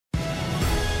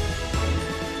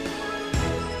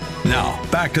Now,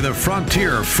 back to the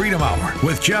Frontier Freedom Hour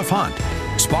with Jeff Hunt,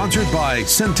 sponsored by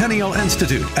Centennial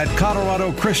Institute at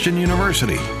Colorado Christian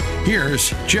University.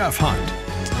 Here's Jeff Hunt.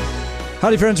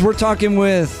 Howdy, friends. We're talking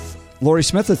with Lorie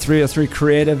Smith of 303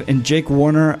 Creative and Jake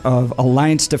Warner of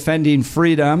Alliance Defending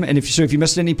Freedom. And if you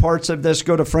missed any parts of this,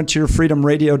 go to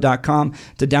frontierfreedomradio.com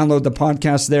to download the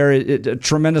podcast there. A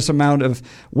tremendous amount of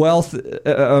wealth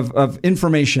of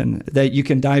information that you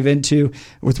can dive into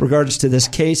with regards to this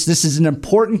case. This is an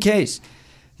important case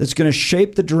that's going to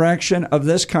shape the direction of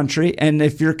this country. And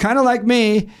if you're kind of like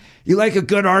me, you like a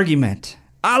good argument.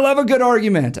 I love a good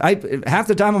argument. Half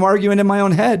the time I'm arguing in my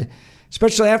own head,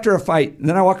 especially after a fight. And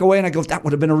then I walk away and I go, that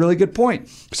would have been a really good point.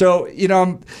 So,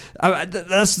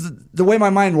 that's the way my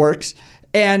mind works.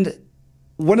 And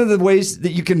one of the ways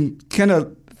that you can kind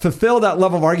of fulfill that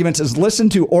level of arguments is listen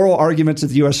to oral arguments at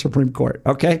the U.S. Supreme Court,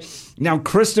 okay? Now,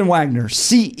 Kristen Wagner,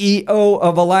 CEO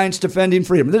of Alliance Defending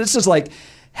Freedom. This is like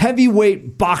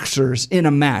heavyweight boxers in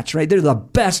a match, right? They're the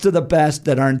best of the best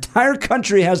that our entire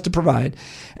country has to provide.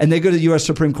 And they go to the U.S.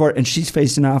 Supreme Court, and she's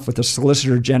facing off with the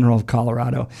Solicitor General of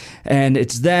Colorado. And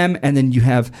it's them, and then you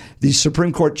have these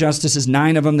Supreme Court justices,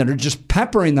 9 of them, that are just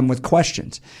peppering them with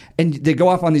questions. And they go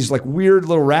off on these like weird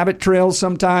little rabbit trails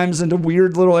sometimes into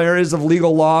weird little areas of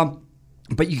legal law.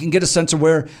 But you can get a sense of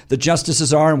where the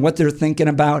justices are and what they're thinking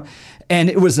about. And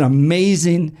it was an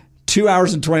amazing 2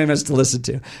 hours and 20 minutes to listen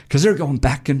to, because they're going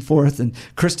back and forth, and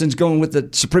Kristen's going with the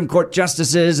Supreme Court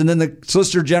justices, and then the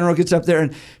Solicitor General gets up there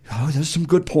and, there's some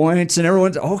good points, and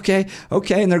everyone's okay,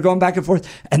 and they're going back and forth.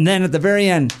 And then at the very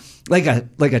end, like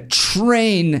a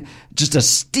train, just a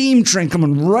steam train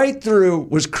coming right through,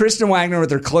 was Kristen Wagner with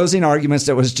her closing arguments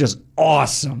that was just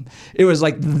awesome. It was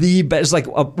like the best. It's like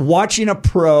watching a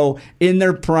pro in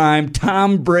their prime,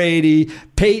 Tom Brady,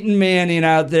 Peyton Manning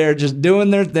out there just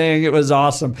doing their thing. It was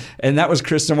awesome. And that was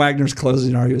Kristen Wagner's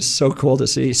closing argument. It was so cool to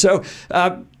see. So,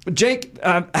 Jake,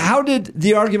 how did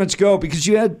the arguments go? Because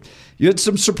you had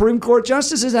some Supreme Court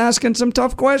justices asking some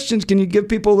tough questions. Can you give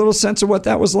people a little sense of what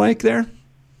that was like there?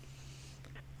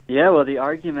 Yeah, well, the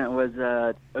argument was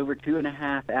over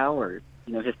 2.5 hours.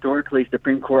 Historically,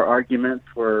 Supreme Court arguments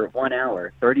were 1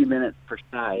 hour, 30 minutes per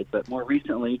side. But more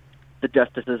recently, the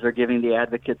justices are giving the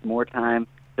advocates more time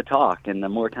to talk and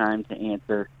more time to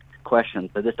answer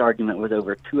questions. So this argument was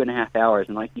over 2.5 hours.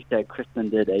 And like you said, Kristen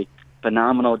did a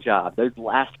phenomenal job. Those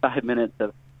last 5 minutes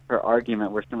of her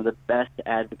argument were some of the best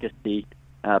advocacy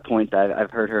points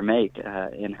I've heard her make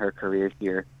in her career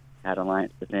here at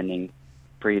Alliance Defending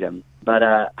Freedom. But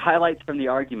highlights from the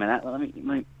argument. Let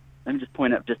me just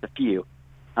point up just a few.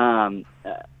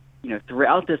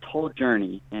 Throughout this whole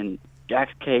journey, in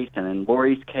Jack's case and in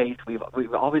Lorie's case,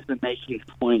 we've always been making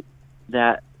the point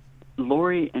that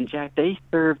Lorie and Jack, they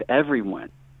serve everyone.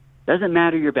 Doesn't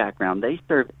matter your background, they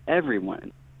serve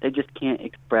everyone. They just can't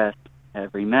express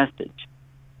every message.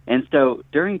 And so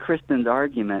during Kristen's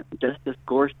argument, Justice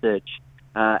Gorsuch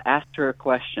asked her a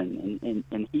question,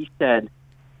 and he said,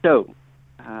 so,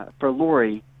 for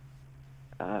Lorie,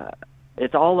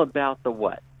 it's all about the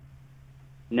what,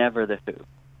 never the who.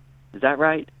 Is that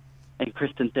right? And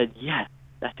Kristen said, yes,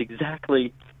 that's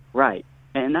exactly right.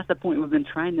 And that's the point we've been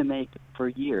trying to make for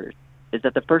years, is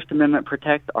that the First Amendment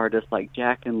protects artists like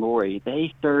Jack and Lorie.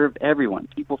 They serve everyone,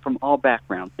 people from all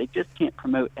backgrounds. They just can't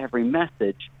promote every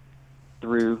message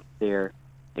through their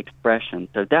expression.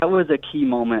 So that was a key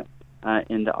moment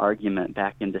in the argument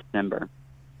back in December.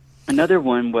 Another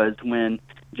one was when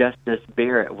Justice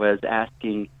Barrett was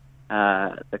asking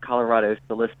the Colorado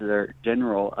Solicitor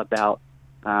General about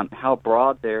how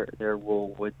broad their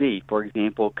rule would be. For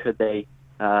example, could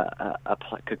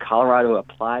Colorado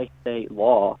apply state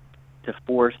law to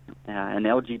force an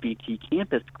LGBT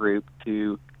campus group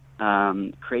to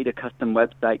create a custom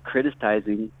website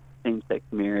criticizing same-sex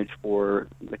marriage for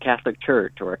the Catholic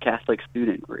Church or a Catholic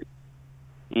student group?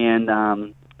 And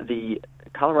the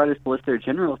Colorado Solicitor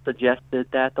General suggested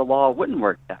that the law wouldn't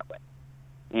work that way.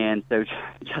 And so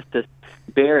Justice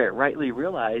Barrett rightly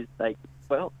realized, that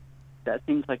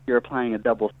seems like you're applying a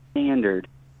double standard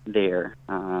there.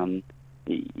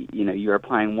 You're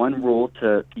applying one rule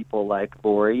to people like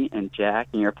Lorie and Jack,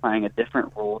 and you're applying a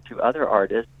different rule to other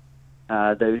artists,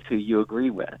 those who you agree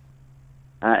with.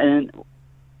 And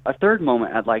a third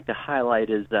moment I'd like to highlight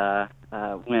is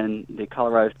when the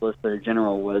Colorado Solicitor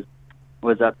General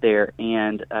was up there,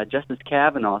 and Justice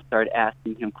Kavanaugh started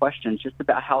asking him questions just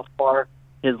about how far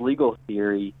his legal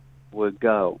theory would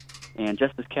go. And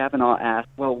Justice Kavanaugh asked,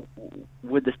 well,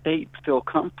 would the state feel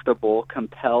comfortable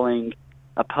compelling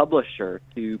a publisher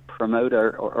to promote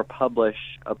or publish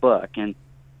a book?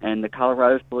 And the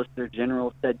Colorado Solicitor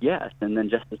General said yes. And then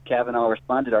Justice Kavanaugh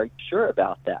responded, are you sure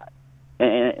about that?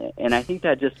 And I think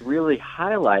that just really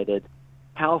highlighted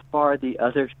how far the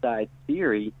other side's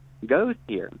theory goes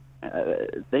here.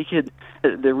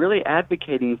 They're really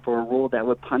advocating for a rule that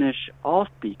would punish all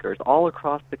speakers all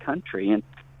across the country.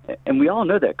 And we all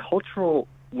know that cultural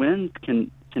winds can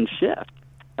shift.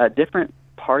 Different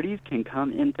parties can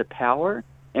come into power,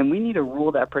 and we need a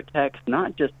rule that protects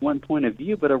not just one point of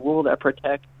view, but a rule that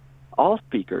protects all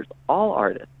speakers, all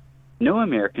artists. No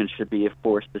American should be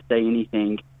forced to say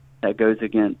anything that goes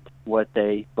against what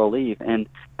they believe. And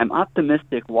I'm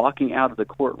optimistic walking out of the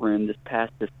courtroom this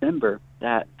past December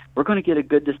that we're going to get a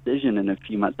good decision in a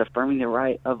few months affirming the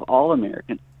right of all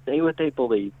Americans to say what they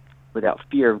believe without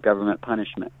fear of government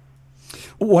punishment.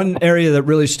 One area that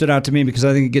really stood out to me, because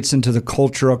I think it gets into the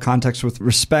cultural context with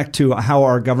respect to how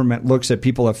our government looks at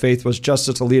people of faith, was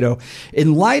Justice Alito.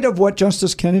 In light of what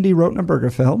Justice Kennedy wrote in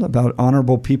Obergefell about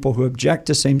honorable people who object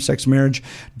to same-sex marriage,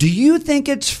 do you think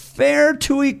it's fair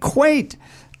to equate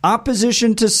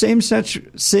opposition to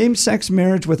same-sex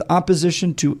marriage with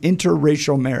opposition to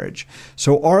interracial marriage?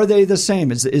 So are they the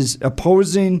same? Is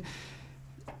opposing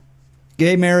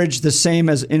gay marriage the same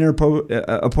as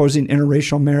opposing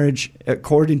interracial marriage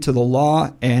according to the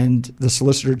law? And the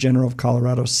Solicitor General of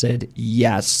Colorado said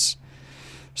yes.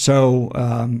 So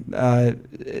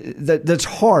that's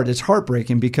hard. It's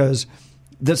heartbreaking because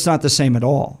that's not the same at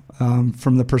all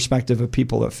from the perspective of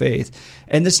people of faith.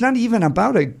 And it's not even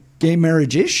about a gay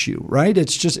marriage issue, right?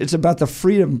 It's about the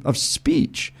freedom of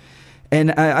speech.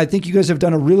 And I think you guys have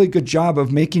done a really good job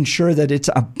of making sure that it's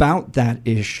about that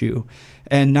issue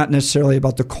and not necessarily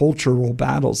about the cultural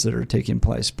battles that are taking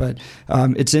place. But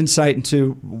it's insight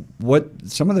into what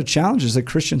some of the challenges that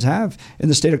Christians have in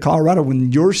the state of Colorado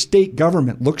when your state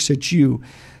government looks at you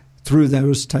through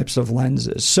those types of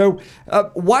lenses. So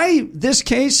why this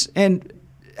case, and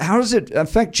how does it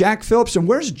affect Jack Phillips, and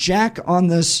where's Jack on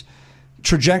this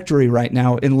trajectory right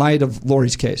now in light of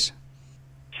Lorie's case?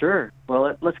 Sure.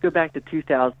 Well, let's go back to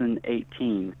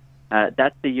 2018.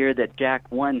 That's the year that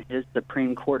Jack won his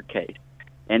Supreme Court case.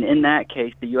 And in that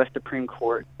case, the U.S. Supreme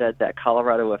Court said that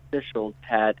Colorado officials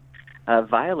had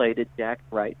violated Jack's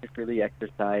right to freely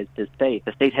exercise his faith.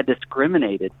 The state had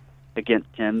discriminated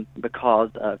against him because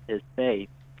of his faith.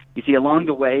 You see, along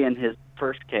the way in his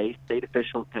first case, state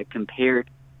officials had compared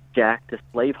Jack to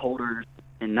slaveholders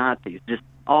and Nazis, just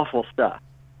awful stuff.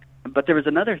 But there was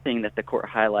another thing that the court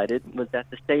highlighted, was that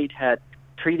the state had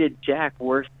treated Jack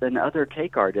worse than other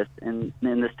cake artists in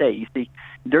the state. You see,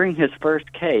 during his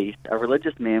first case, a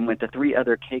religious man went to 3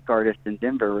 other cake artists in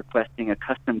Denver requesting a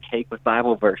custom cake with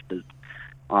Bible verses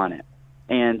on it.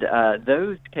 And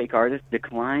those cake artists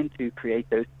declined to create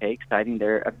those cakes, citing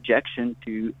their objection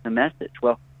to the message.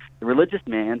 Well, the religious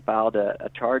man filed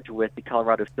a charge with the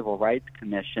Colorado Civil Rights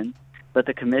Commission, but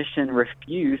the commission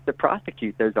refused to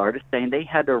prosecute those artists, saying they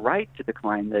had the right to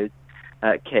decline those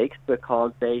cakes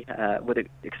because they would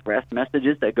express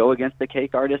messages that go against the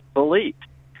cake artist's beliefs.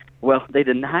 Well, they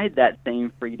denied that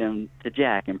same freedom to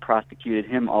Jack and prosecuted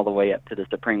him all the way up to the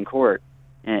Supreme Court.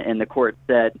 And the court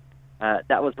said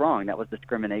that was wrong. That was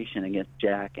discrimination against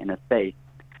Jack and his faith.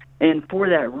 And for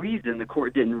that reason, the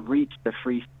court didn't reach the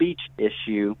free speech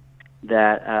issue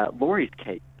that Lorie's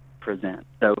case presents.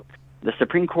 So the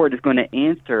Supreme Court is going to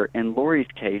answer in Lorie's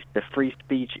case the free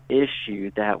speech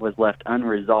issue that was left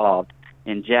unresolved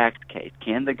in Jack's case.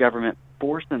 Can the government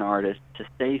force an artist to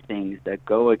say things that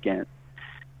go against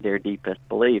their deepest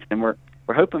beliefs? And we're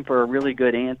hoping for a really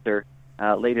good answer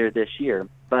later this year.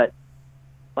 But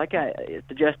like I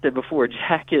suggested before,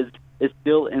 Jack is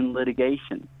still in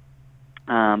litigation.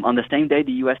 On the same day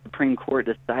the U.S. Supreme Court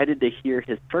decided to hear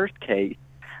his first case,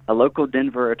 a local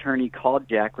Denver attorney called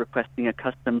Jack requesting a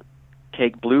custom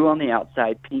cake, blue on the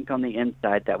outside, pink on the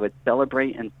inside, that would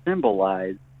celebrate and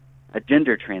symbolize a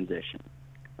gender transition.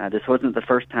 This wasn't the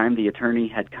first time the attorney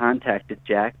had contacted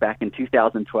Jack. Back in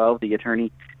 2012, the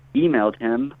attorney emailed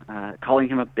him, calling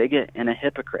him a bigot and a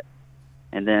hypocrite,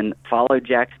 and then followed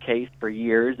Jack's case for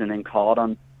years, and then called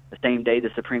on the same day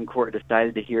the Supreme Court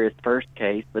decided to hear his first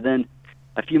case. But then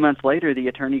a few months later, the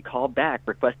attorney called back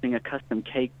requesting a custom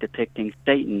cake depicting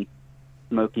Satan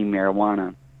smoking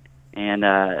marijuana. And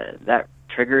that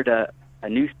triggered a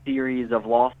new series of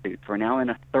lawsuits. We're now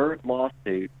in a third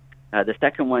lawsuit, the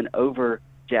second one over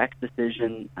Jack's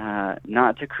decision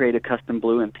not to create a custom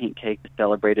blue and pink cake to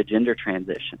celebrate a gender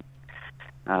transition.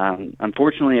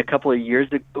 Unfortunately, a couple of years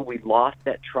ago, we lost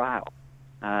that trial.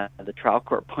 The trial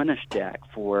court punished Jack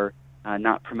for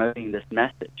not promoting this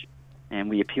message. And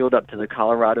we appealed up to the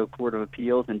Colorado Court of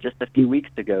Appeals, and just a few weeks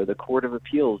ago, the Court of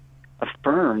Appeals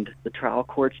affirmed the trial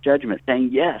court's judgment, saying,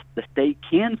 yes, the state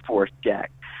can force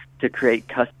Jack to create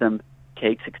custom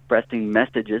cakes expressing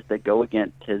messages that go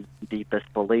against his deepest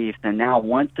beliefs. And now,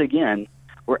 once again,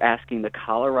 we're asking the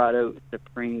Colorado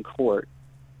Supreme Court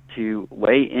to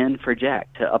weigh in for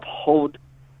Jack, to uphold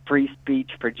free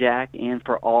speech for Jack and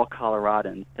for all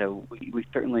Coloradans. So we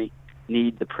certainly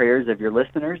need the prayers of your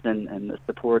listeners and the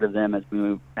support of them as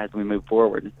we move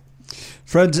forward.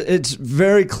 Friends, it's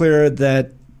very clear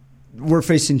that we're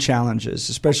facing challenges,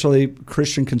 especially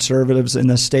Christian conservatives in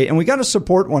the state, and we got to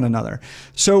support one another.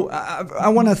 So I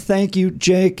want to thank you,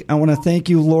 Jake. I want to thank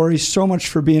you, Lorie, so much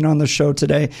for being on the show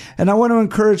today. And I want to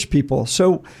encourage people.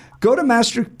 So go to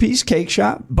Masterpiece Cake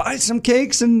Shop, buy some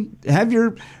cakes, and have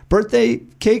your birthday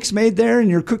cakes made there and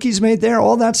your cookies made there,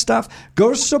 all that stuff.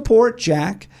 Go support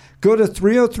Jack. Go to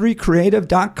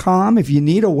 303creative.com if you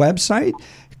need a website.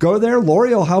 Go there.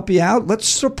 Lorie will help you out. Let's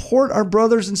support our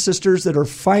brothers and sisters that are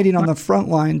fighting on the front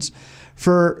lines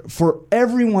for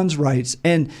everyone's rights.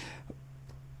 And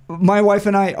my wife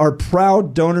and I are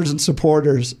proud donors and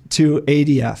supporters to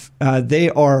ADF. They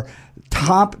are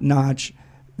top-notch,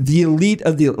 the elite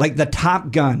of the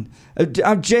Top Gun.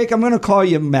 Jake, I'm going to call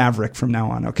you Maverick from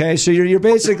now on, okay? So you're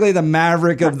basically the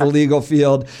Maverick of the legal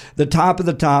field, the top of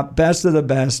the top, best of the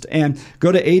best. And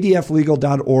go to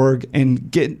adflegal.org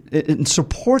and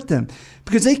support them,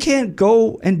 because they can't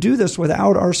go and do this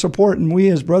without our support. And we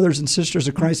as brothers and sisters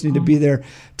of Christ need to be there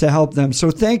to help them.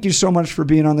 So thank you so much for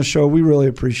being on the show. We really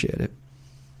appreciate it.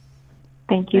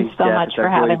 Thank you so much for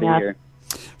having us. Here.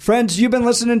 Friends, you've been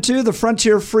listening to the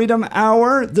Frontier Freedom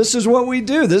Hour. This is what we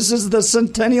do. This is the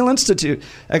Centennial Institute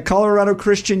at Colorado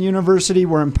Christian University.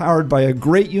 We're empowered by a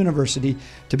great university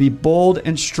to be bold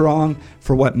and strong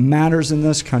for what matters in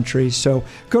this country. So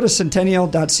go to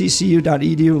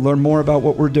centennial.ccu.edu, learn more about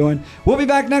what we're doing. We'll be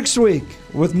back next week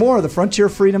with more of the Frontier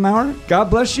Freedom Hour.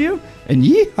 God bless you, and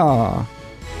yeehaw.